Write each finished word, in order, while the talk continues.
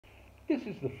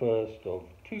This is the first of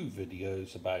two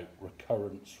videos about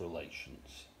recurrence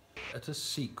relations. At a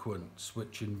sequence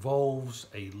which involves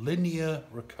a linear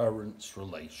recurrence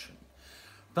relation.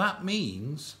 That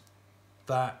means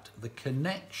that the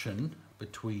connection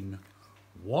between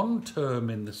one term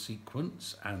in the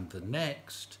sequence and the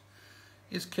next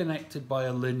is connected by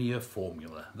a linear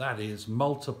formula. That is,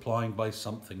 multiplying by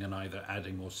something and either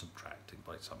adding or subtracting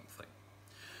by something.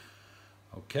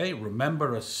 Okay,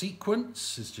 remember a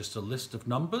sequence is just a list of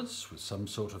numbers with some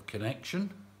sort of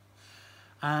connection.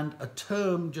 And a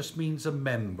term just means a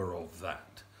member of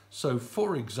that. So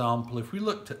for example, if we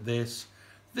looked at this,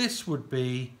 this would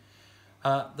be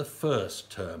the first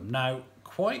term. Now,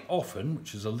 quite often,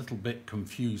 which is a little bit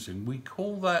confusing, we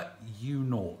call that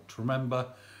U0. Remember,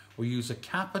 we use a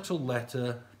capital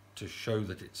letter to show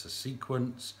that it's a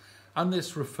sequence, and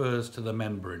this refers to the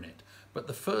member in it. But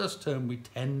the first term we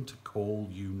tend to call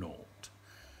U0.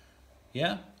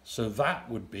 Yeah, so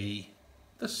that would be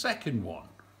the second one.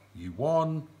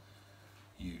 U1,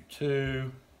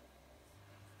 U2,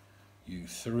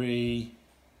 U3,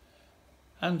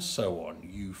 and so on,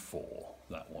 U4,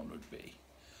 that one would be.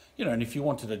 You know, and if you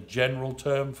wanted a general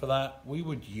term for that, we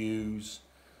would use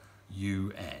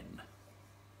UN,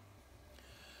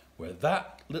 where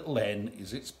that little n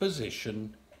is its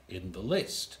position in the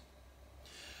list.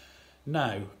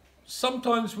 Now,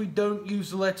 sometimes we don't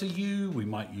use the letter U, we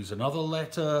might use another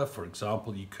letter. For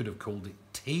example, you could have called it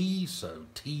T, so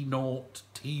T0,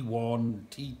 T1,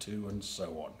 T2, and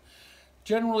so on.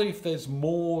 Generally, if there's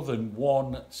more than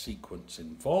one sequence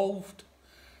involved,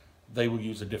 they will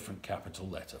use a different capital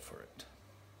letter for it.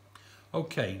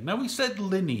 Okay, now we said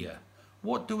linear.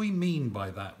 What do we mean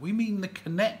by that? We mean the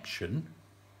connection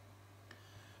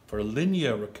for a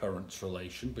linear recurrence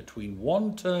relation between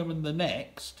one term and the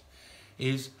next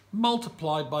is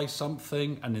multiplied by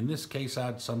something, and in this case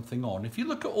add something on. If you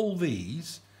look at all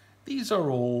these are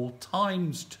all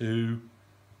times 2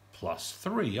 plus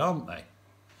 3, aren't they?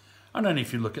 And then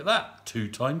if you look at that, 2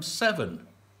 times 7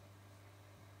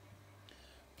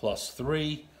 plus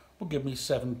 3 will give me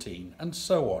 17, and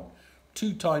so on.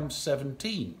 2 times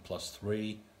 17 plus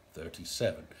 3,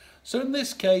 37. So in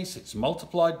this case, it's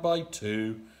multiplied by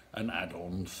 2 and add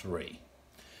on 3.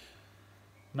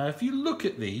 Now, if you look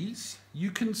at these, you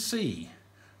can see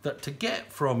that to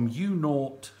get from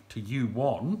U0 to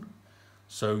U1,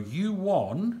 so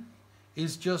U1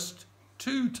 is just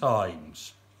 2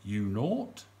 times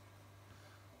U0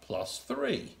 plus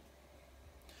 3.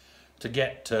 To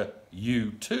get to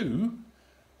U2,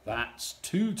 that's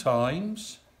 2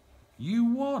 times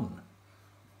U1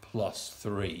 plus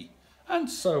 3, and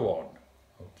so on.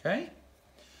 Okay?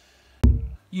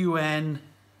 UN,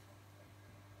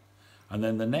 and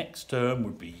then the next term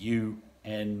would be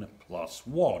UN plus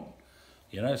 1.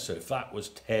 You know, so if that was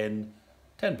 10,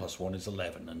 10 plus 1 is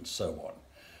 11, and so on.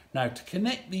 Now, to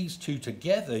connect these two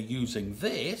together using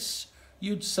this,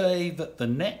 you'd say that the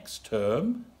next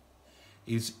term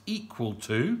is equal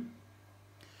to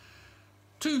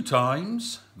 2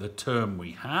 times the term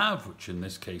we have, which in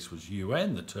this case was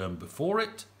UN, the term before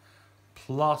it,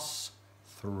 plus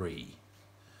 3.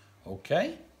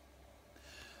 Okay?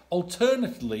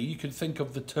 Alternatively, you could think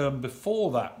of the term before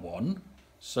that one.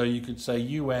 So you could say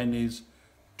UN is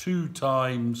 2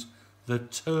 times the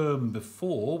term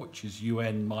before, which is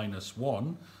UN minus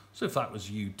 1. So if that was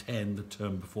U10, the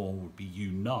term before would be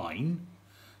U9.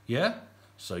 Yeah?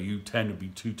 So U10 would be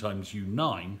 2 times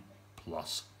U9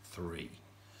 plus 3.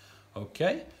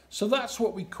 Okay? So that's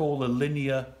what we call a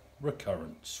linear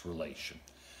recurrence relation.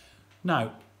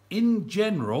 Now, in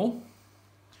general,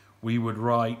 we would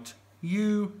write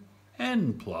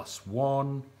UN plus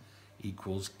 1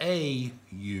 equals AUN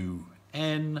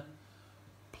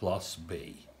plus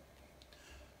B.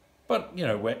 But, you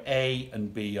know, where A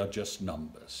and B are just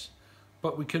numbers.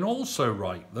 But we can also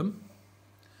write them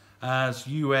as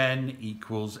UN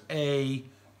equals AUN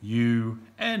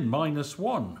minus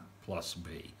 1 plus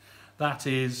B. That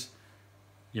is,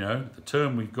 you know, the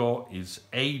term we've got is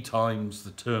A times the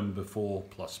term before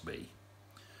plus B.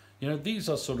 You know, these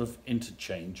are sort of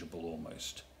interchangeable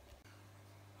almost.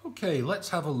 Okay, let's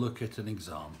have a look at an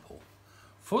example.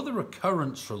 For the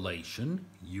recurrence relation,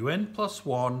 UN plus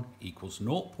 1 equals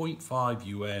 0.5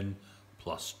 UN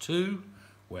plus 2,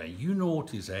 where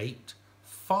U0 is 8,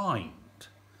 find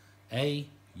A,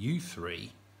 U3,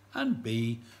 and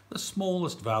B, the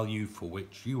smallest value for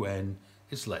which UN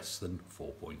is less than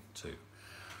 4.2.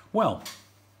 Well,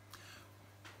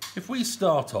 if we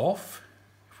start off,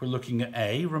 if we're looking at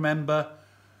A, remember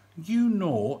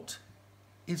U0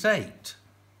 is 8,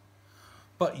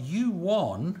 but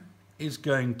U1 is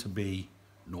going to be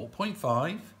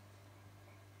 0.5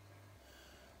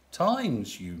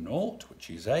 times u0, which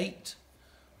is 8,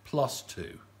 plus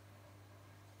 2.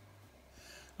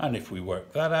 And if we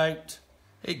work that out,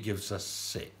 it gives us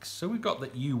 6. So we've got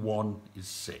that u1 is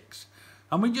 6.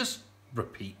 And we just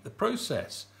repeat the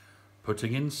process,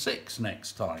 putting in 6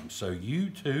 next time. So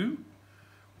u2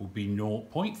 will be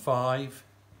 0.5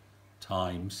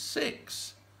 times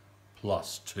 6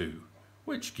 plus 2,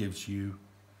 which gives you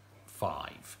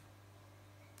 5.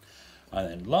 And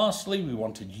then lastly, we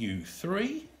wanted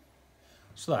u3.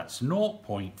 So that's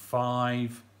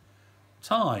 0.5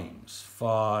 times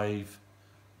 5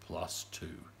 plus 2.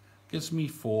 Gives me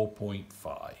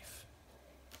 4.5.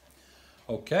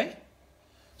 Okay,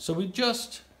 so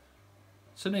it's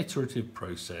an iterative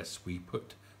process. We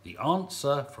put the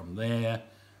answer from there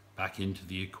back into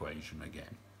the equation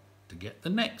again to get the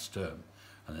next term,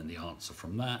 and then the answer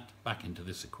from that back into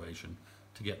this equation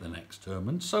to get the next term,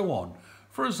 and so on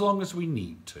for as long as we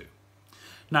need to.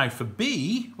 Now for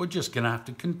B, we're just going to have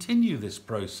to continue this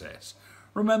process.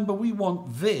 Remember, we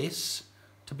want this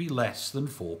to be less than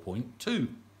 4.2.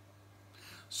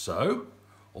 So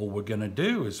all we're going to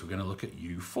do is we're going to look at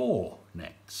u4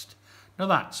 next. Now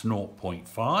that's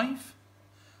 0.5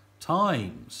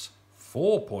 times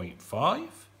 4.5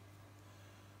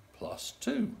 plus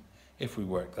 2. If we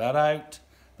work that out,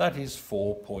 that is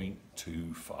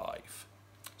 4.25.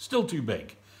 Still too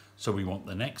big. So we want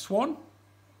the next one.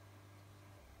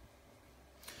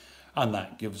 And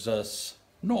that gives us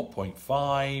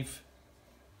 0.5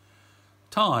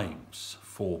 times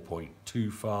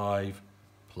 4.25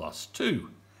 plus 2.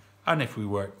 And if we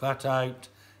work that out,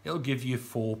 it'll give you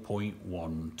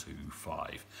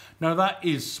 4.125. Now that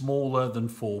is smaller than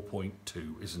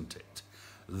 4.2, isn't it?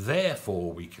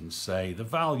 Therefore, we can say the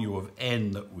value of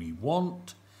n that we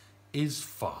want is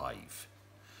 5.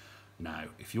 Now,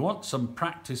 if you want some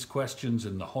practice questions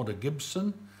in the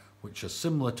Hodder-Gibson, which are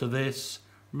similar to this,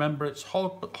 remember it's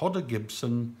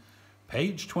Hodder-Gibson,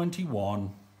 page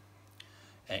 21,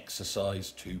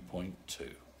 exercise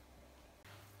 2.2.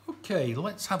 Okay,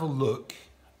 let's have a look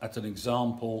at an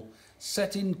example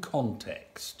set in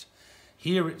context.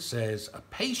 Here it says a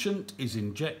patient is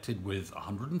injected with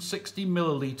 160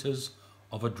 millilitres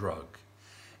of a drug.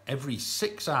 Every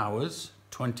 6 hours,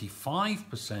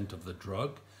 25% of the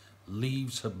drug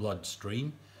leaves her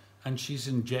bloodstream, and she's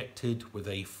injected with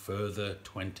a further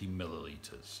 20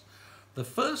 millilitres. The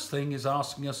first thing is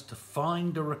asking us to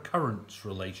find a recurrence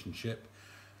relationship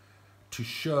to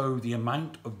show the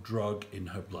amount of drug in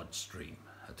her bloodstream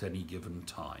at any given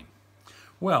time.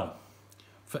 Well,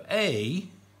 for A,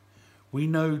 we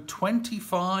know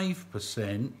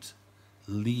 25%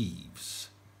 leaves.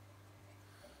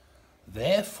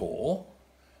 Therefore,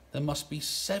 there must be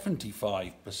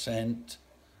 75%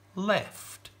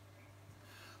 left.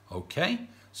 Okay,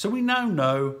 so we now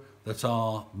know that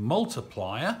our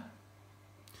multiplier,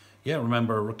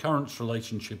 remember a recurrence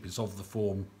relationship is of the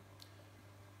form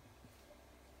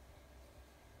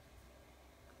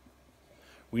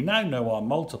we now know our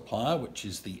multiplier, which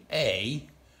is the A,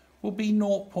 will be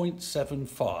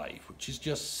 0.75, which is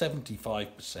just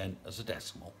 75% as a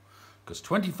decimal, because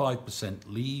 25%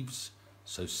 leaves,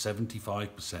 so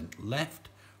 75% left,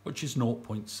 which is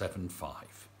 0.75.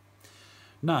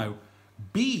 Now,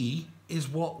 B is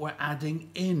what we're adding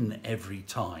in every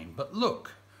time, but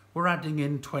look, we're adding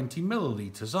in 20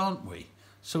 millilitres, aren't we?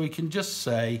 So we can just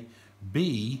say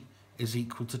B is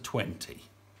equal to 20.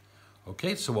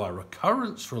 Okay, so our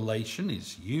recurrence relation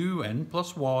is un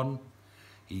plus 1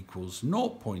 equals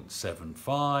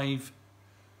 0.75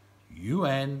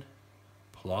 un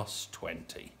plus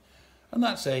 20. And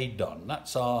that's A done.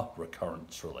 That's our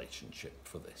recurrence relationship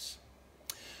for this.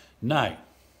 Now,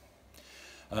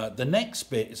 the next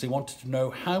bit is they wanted to know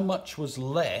how much was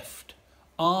left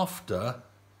after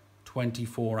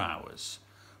 24 hours.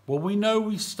 Well, we know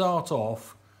we start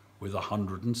off with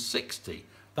 160.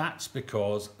 That's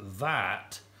because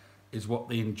that is what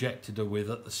they injected her with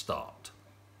at the start.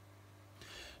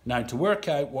 Now, to work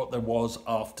out what there was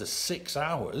after 6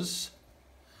 hours,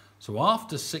 so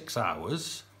after 6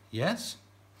 hours, yes,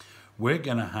 we're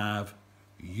going to have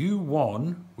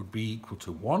U1 would be equal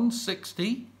to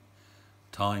 160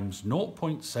 times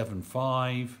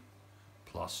 0.75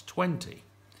 plus 20.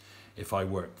 If I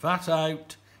work that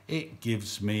out, it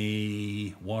gives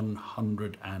me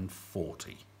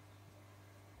 140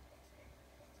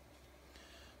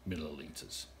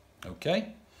 millilitres.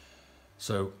 Okay,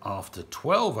 so after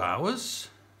 12 hours,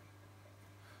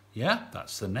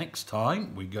 that's the next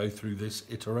time we go through this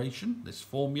iteration, this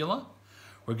formula,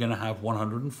 we're going to have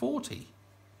 140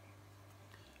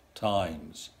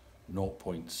 times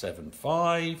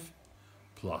 0.75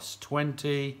 plus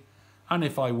 20, and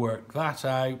if I work that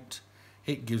out,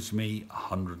 it gives me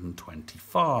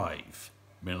 125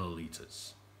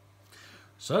 millilitres.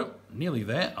 So, nearly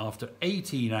there. After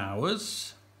 18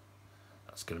 hours,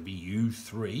 that's going to be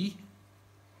U3.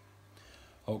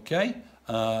 Okay,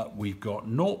 we've got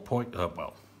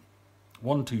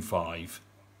 125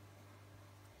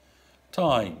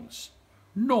 times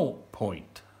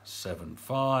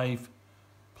 0.75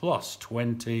 plus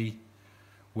 20,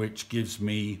 which gives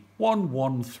me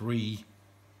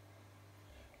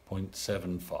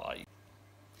 113.75.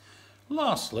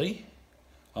 Lastly,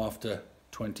 after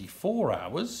 24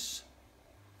 hours,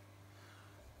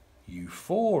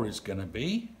 U4 is going to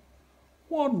be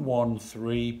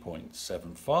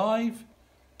 113.75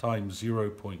 times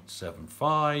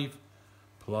 0.75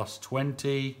 plus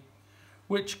 20,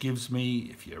 which gives me,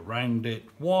 if you round it,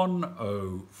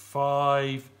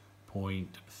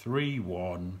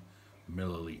 105.31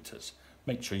 millilitres.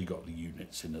 Make sure you got the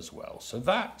units in as well. So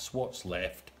that's what's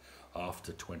left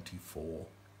after 24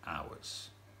 hours.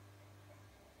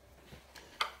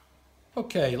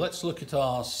 Okay, let's look at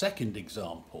our second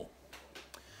example.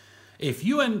 If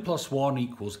un plus 1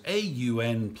 equals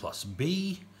aun plus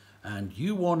b, and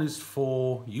u1 is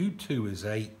 4, u2 is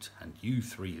 8, and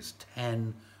u3 is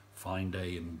 10, find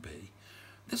a and b.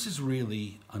 This is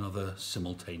really another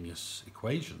simultaneous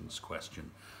equations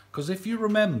question, because if you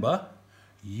remember,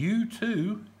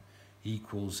 u2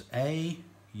 equals a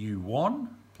u1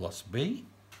 plus b,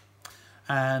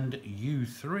 and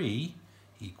u3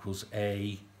 equals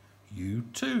a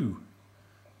u2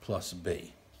 plus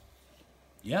b.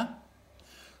 Yeah?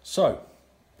 So,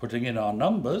 putting in our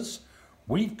numbers,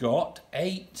 we've got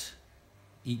 8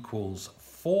 equals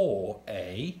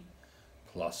 4a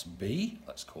plus b.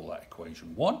 Let's call that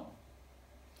equation 1.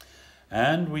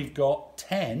 And we've got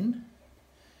 10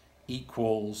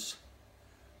 equals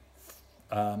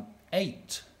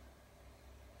 8a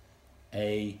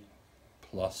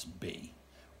plus b.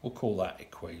 We'll call that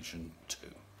equation 2.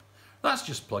 That's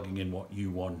just plugging in what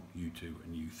u1, u2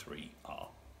 and u3 are.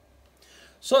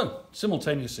 So,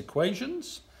 simultaneous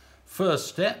equations. First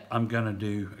step, I'm going to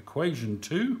do equation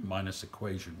 2 minus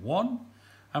equation 1,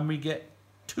 and we get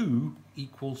 2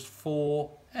 equals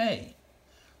 4a.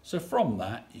 So from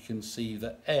that, you can see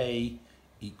that a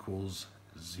equals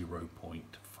 0.5.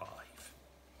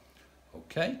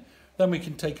 Okay, then we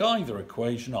can take either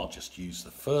equation. I'll just use the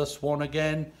first one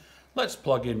again. Let's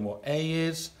plug in what a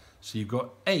is. So you've got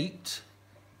 8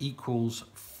 equals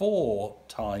 4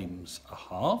 times a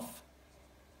half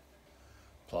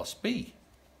plus b.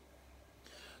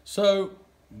 So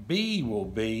b will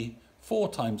be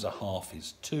 4 times a half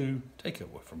is 2. Take it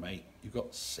away from 8, you've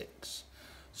got 6.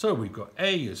 So we've got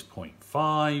a is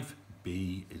 0.5,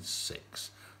 b is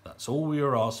 6. That's all we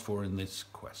are asked for in this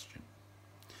question.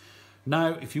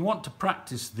 Now, if you want to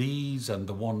practice these and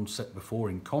the one set before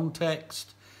in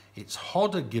context, it's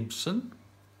Hodder-Gibson,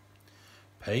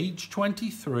 page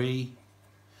 23,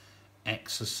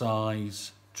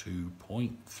 exercise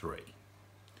 2.3.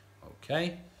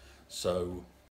 Okay, so